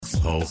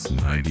Pulse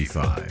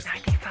 95.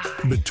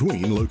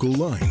 Between local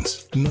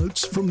lines,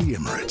 notes from the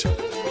Emirate.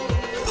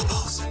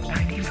 Pulse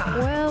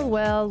 95.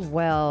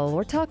 Well.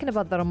 We're talking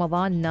about the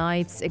Ramadan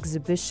Nights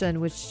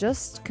exhibition, which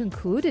just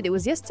concluded. It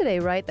was yesterday,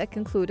 right? That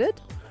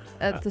concluded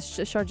at the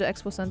Sharjah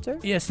Expo Center?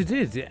 Yes, it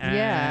did.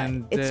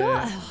 And, It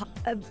saw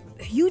a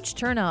huge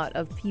turnout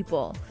of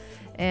people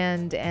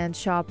and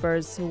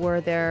shoppers who were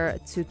there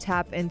to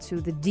tap into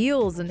the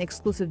deals and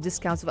exclusive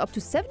discounts of up to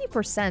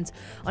 70%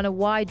 on a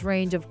wide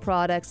range of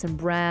products and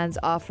brands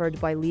offered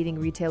by leading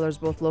retailers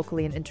both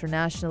locally and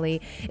internationally.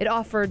 It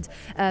offered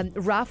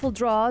raffle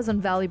draws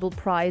on valuable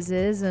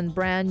prizes and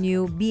brand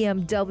new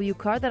BMW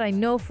car that I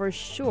know for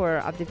sure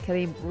Abdul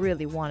Karim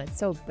really wanted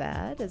so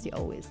bad, as he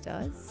always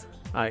does.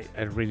 I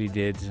really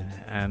did,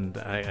 and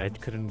I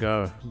couldn't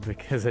go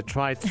because I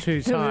tried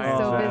 2 times. So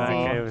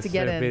I busy was to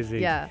get so in. busy.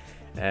 Yeah.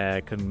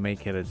 Couldn't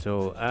make it at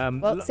all.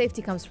 Well,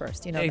 safety comes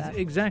first, you know that.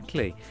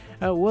 Exactly.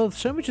 Well,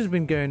 so much has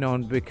been going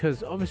on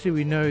because obviously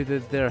we know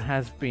that there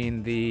has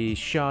been the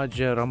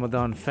Sharjah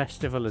Ramadan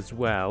Festival as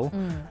well.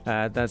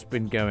 That's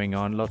been going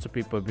on. Lots of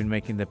people have been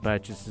making their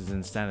purchases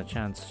and stand a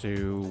chance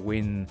to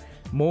win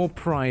more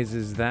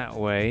prizes that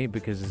way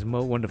because there's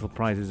more wonderful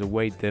prizes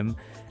await them.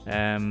 3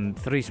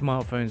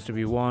 smartphones to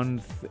be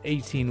won.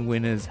 18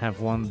 winners have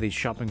won the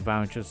shopping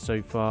vouchers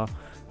so far.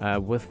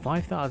 With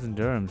 5,000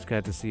 dirhams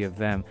courtesy of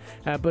them.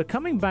 But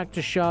coming back to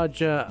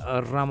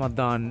Sharjah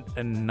Ramadan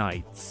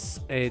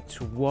Nights,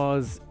 it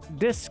was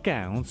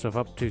discounts of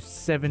up to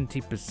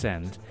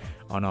 70%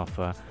 on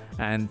offer.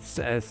 And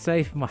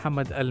Saif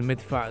Muhammad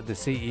Al-Midfa, the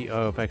CEO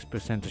of Expo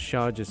Center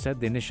Sharjah,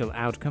 said the initial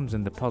outcomes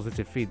and the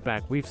positive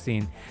feedback we've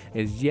seen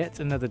is yet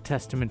another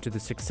testament to the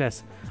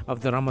success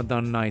of the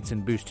Ramadan Nights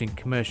in boosting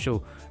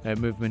commercial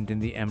movement in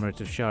the Emirate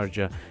of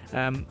Sharjah.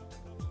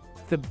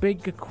 The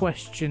big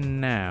question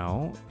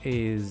now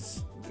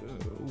is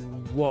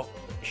what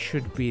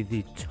should be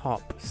the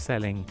top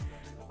selling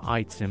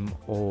item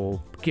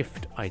or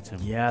gift item?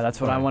 Yeah,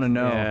 that's what I want to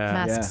know. Yeah.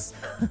 Masks.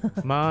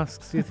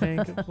 Masks, you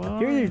think? Well,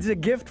 Here's a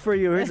gift for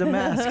you. Here's a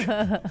mask.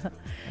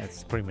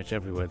 that's pretty much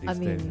everywhere these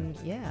days.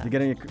 Yeah.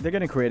 They're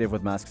getting creative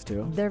with masks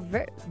too.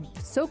 They're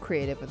so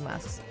creative with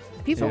masks.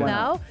 People Yeah.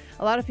 now,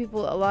 a lot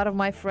of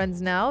my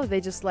friends now,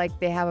 they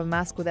have a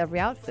mask with every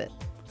outfit.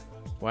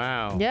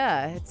 Wow.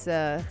 Yeah, it's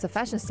a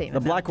fashion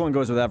statement. The black one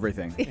goes with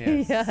everything.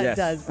 Yes. Yeah, Yes. it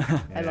does.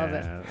 I love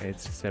it.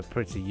 It's a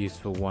pretty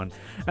useful one.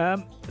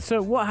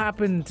 So what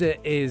happened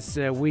is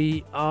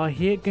we are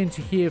here going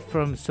to hear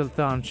from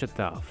Sultan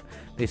Shataf,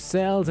 the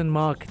Sales and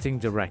Marketing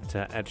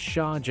Director at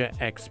Sharjah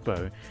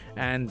Expo,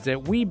 and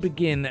we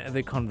begin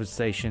the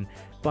conversation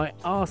by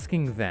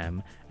asking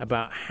them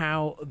about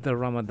how the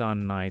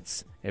Ramadan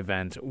Nights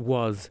event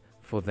was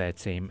for their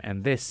team,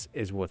 and this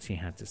is what he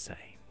had to say.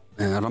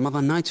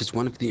 Ramadan Nights is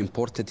one of the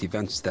important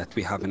events that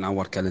we have in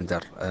our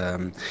calendar,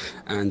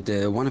 and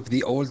one of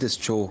the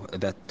oldest show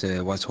that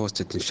was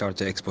hosted in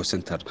Sharjah Expo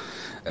Center.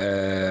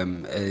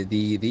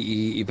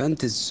 The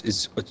event is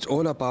it's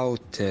all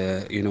about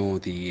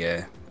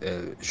the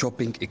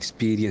shopping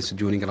experience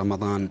during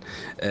Ramadan,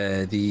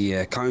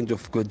 the kind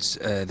of goods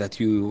that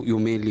you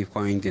mainly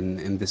find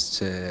in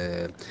this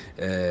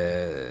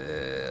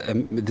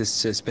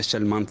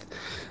special month,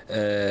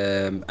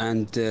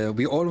 and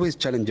we always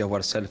challenge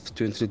ourselves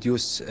to introduce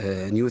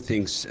new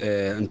things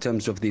in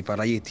terms of the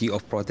variety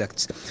of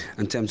products,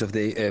 in terms of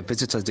the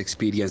visitors'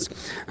 experience.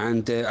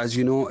 And as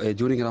you know,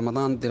 during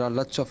Ramadan there are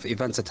lots of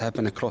events that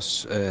happen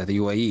across the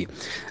UAE,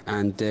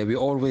 and we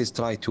always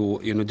try to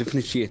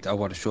differentiate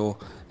our show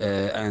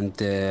and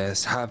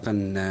have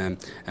an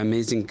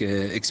amazing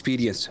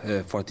experience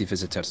for the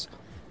visitors.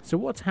 So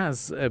what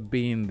has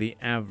been the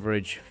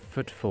average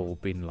footfall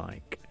been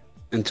like?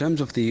 In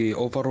terms of the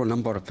overall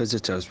number of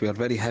visitors, we are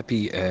very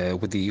happy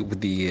with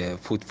the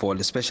footfall,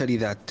 especially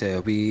that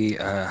we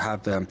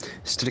have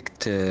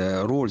strict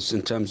rules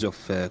in terms of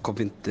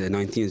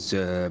COVID-19's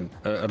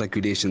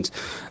regulations.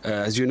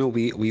 As you know,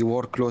 we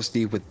work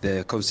closely with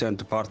the concerned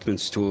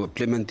departments to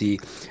implement the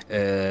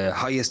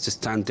highest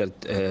standard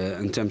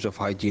in terms of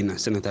hygiene and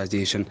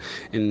sanitization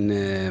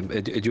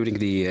during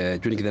the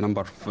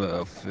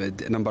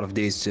number of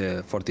days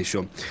for the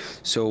show.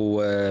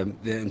 So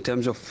in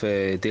terms of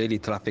daily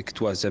traffic,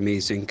 it was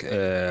amazing.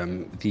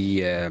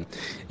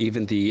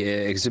 Even the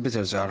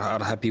exhibitors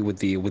are happy with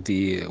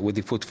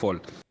the footfall.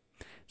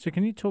 So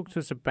can you talk to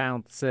us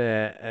about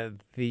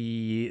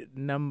the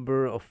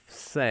number of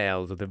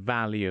sales or the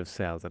value of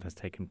sales that has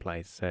taken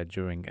place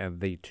during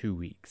the 2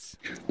 weeks?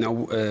 Now,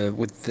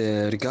 with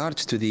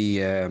regards to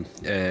the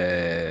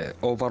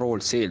overall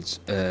sales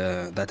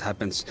that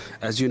happens,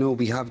 as you know,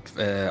 we have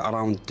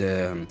around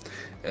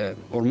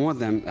or more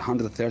than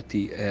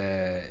 130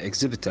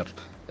 exhibitors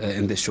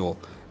in the show.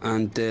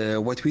 And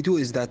what we do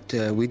is that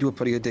we do a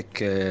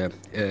periodic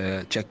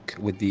check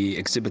with the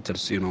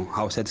exhibitors,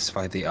 how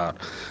satisfied they are.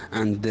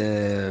 And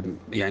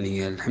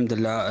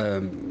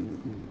alhamdulillah,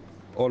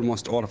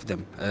 almost all of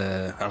them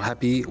are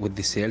happy with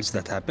the sales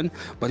that happen,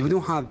 but we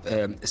don't have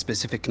a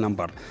specific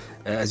number.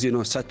 As you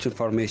know, such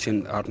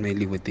information are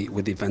mainly with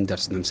the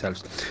vendors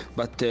themselves.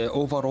 But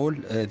overall,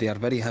 they are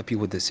very happy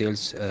with the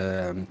sales,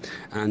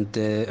 and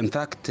in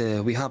fact,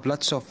 we have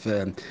lots of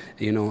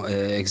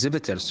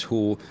exhibitors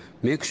who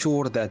make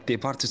sure that they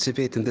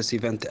participate in this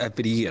event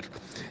every year.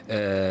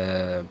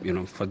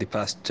 For the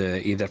past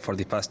either for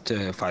the past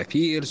 5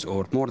 years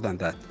or more than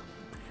that.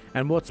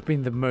 And what's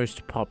been the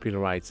most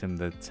popular item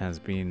that has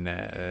been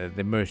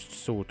the most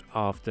sought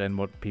after, and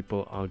what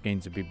people are going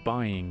to be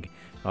buying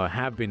or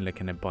have been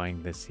looking at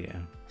buying this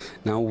year?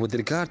 Now, with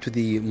regard to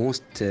the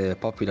most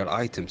popular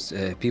items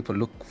people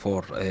look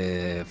for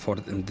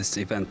in this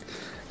event,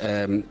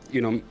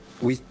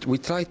 we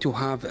try to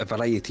have a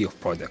variety of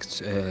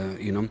products.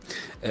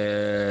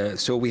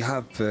 So we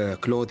have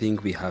clothing,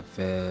 we have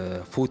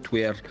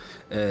footwear,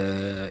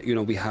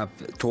 we have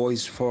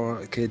toys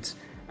for kids.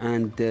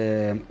 And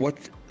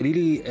what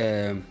really,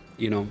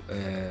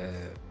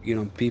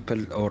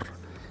 people or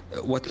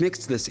what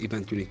makes this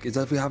event unique is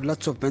that we have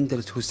lots of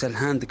vendors who sell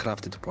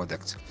handcrafted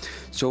products.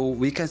 So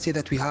we can say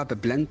that we have a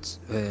blend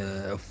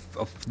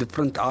of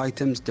different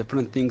items,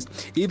 different things,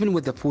 even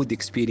with the food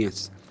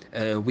experience.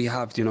 We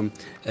have,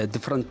 a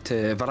different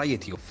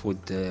variety of food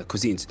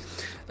cuisines.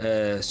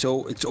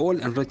 So it's all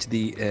enrich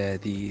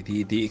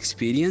the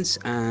experience,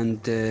 and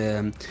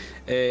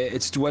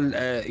it's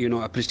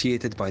well,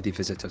 appreciated by the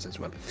visitors as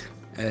well.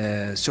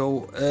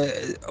 So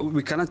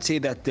we cannot say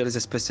that there is a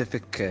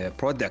specific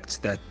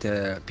product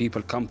that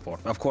people come for.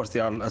 Of course,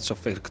 there are lots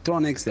of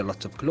electronics, there are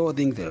lots of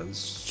clothing, there are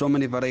so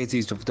many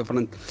varieties of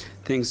different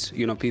things,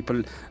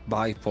 people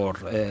buy for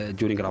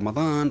during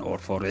Ramadan or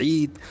for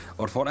Eid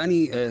or for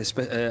any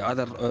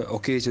other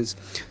occasions.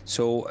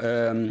 So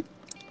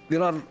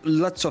there are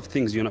lots of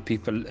things,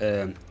 people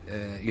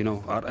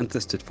are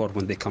interested for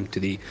when they come to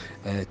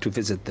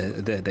visit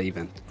the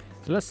event.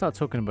 So let's start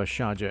talking about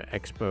Sharjah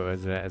Expo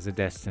as a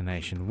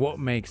destination. What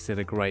makes it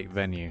a great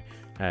venue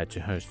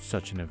to host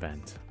such an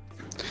event?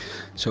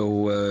 So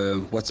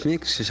what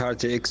makes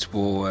Sharjah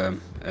Expo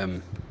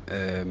an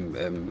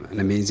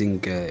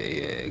amazing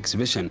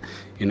exhibition?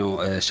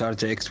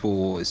 Sharjah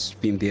Expo has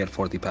been there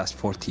for the past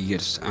 40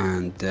 years,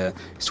 and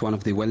it's one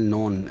of the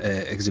well-known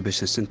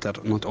exhibition center,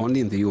 not only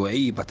in the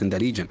UAE but in the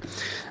region.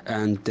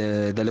 And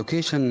the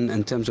location,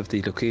 in terms of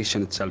the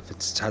location itself,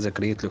 it has a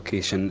great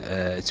location.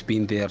 It's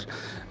been there,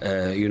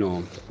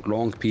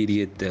 long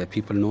period.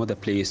 People know the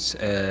place,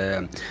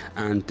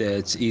 and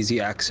it's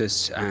easy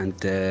access, and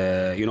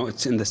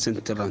it's in the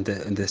center, and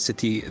in the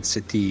city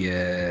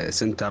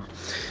center.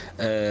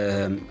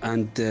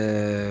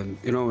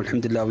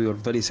 Alhamdulillah, we were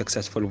very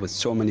successful with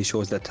so many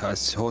shows that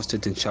has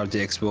hosted in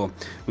Sharjah Expo.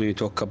 When you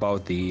talk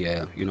about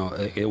the,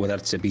 whether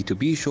it's a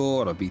B2B show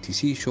or a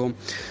BTC show,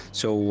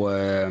 so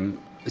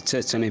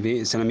it's an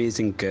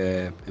amazing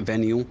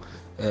venue,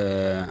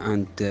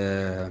 and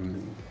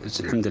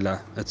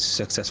alhamdulillah, it's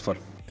successful.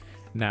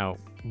 Now,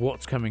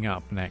 what's coming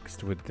up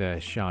next with the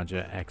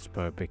Sharjah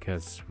Expo?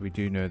 Because we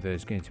do know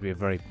there's going to be a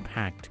very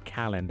packed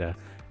calendar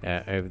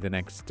over the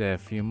next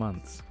few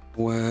months.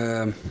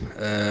 With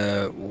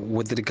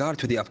regard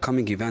to the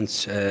upcoming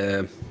events,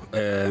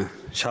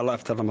 inshallah,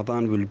 after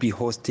Ramadan, we'll be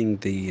hosting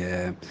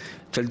the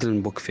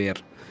Children Book Fair,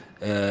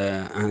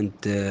 and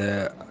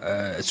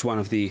it's one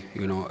of the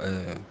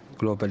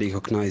globally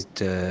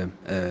recognized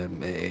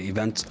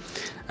events,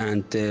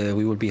 and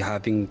we will be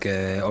having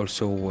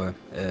also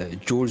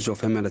Jewels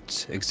of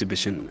Emirates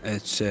exhibition.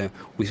 It's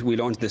we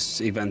launched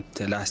this event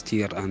last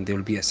year, and there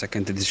will be a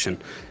second edition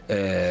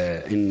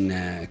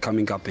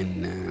coming up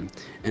in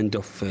end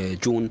of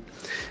June.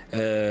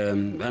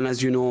 And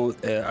as you know,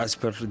 as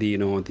per the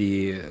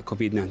the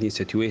COVID-19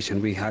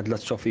 situation, we had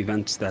lots of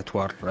events that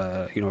were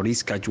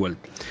rescheduled.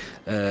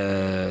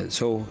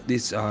 So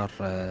these are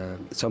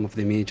some of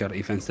the major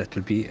events that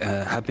will be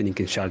happening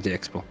in Sharjah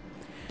Expo.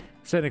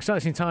 So an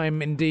exciting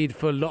time indeed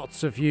for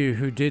lots of you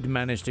who did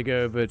manage to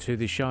go over to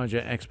the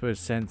Sharjah Expo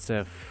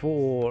Centre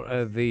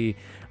for the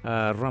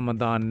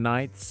Ramadan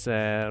nights.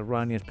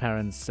 Rania's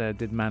parents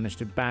did manage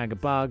to bag a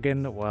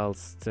bargain,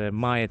 whilst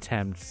my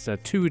attempts,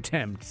 2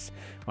 attempts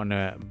on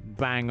a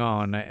bang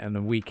on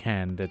a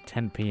weekend at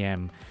 10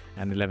 p.m.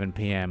 and 11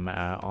 p.m.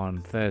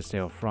 On Thursday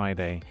or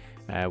Friday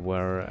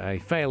were a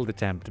failed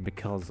attempt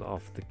because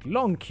of the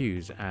long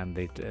queues and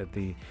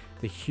the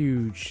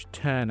huge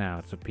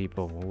turnout of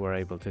people who were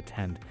able to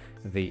attend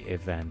the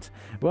event.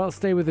 Well,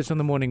 stay with us on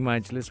the Morning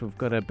Majlis. We've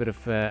got a bit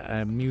of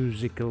a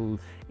musical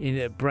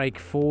break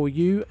for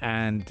you,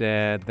 and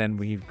then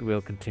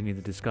we'll continue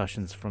the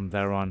discussions from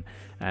there on,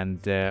 and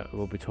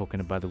we'll be talking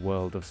about the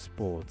world of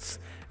sports.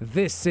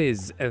 This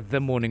is the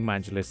Morning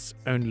Majlis,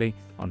 only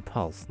on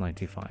Pulse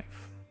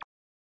 95.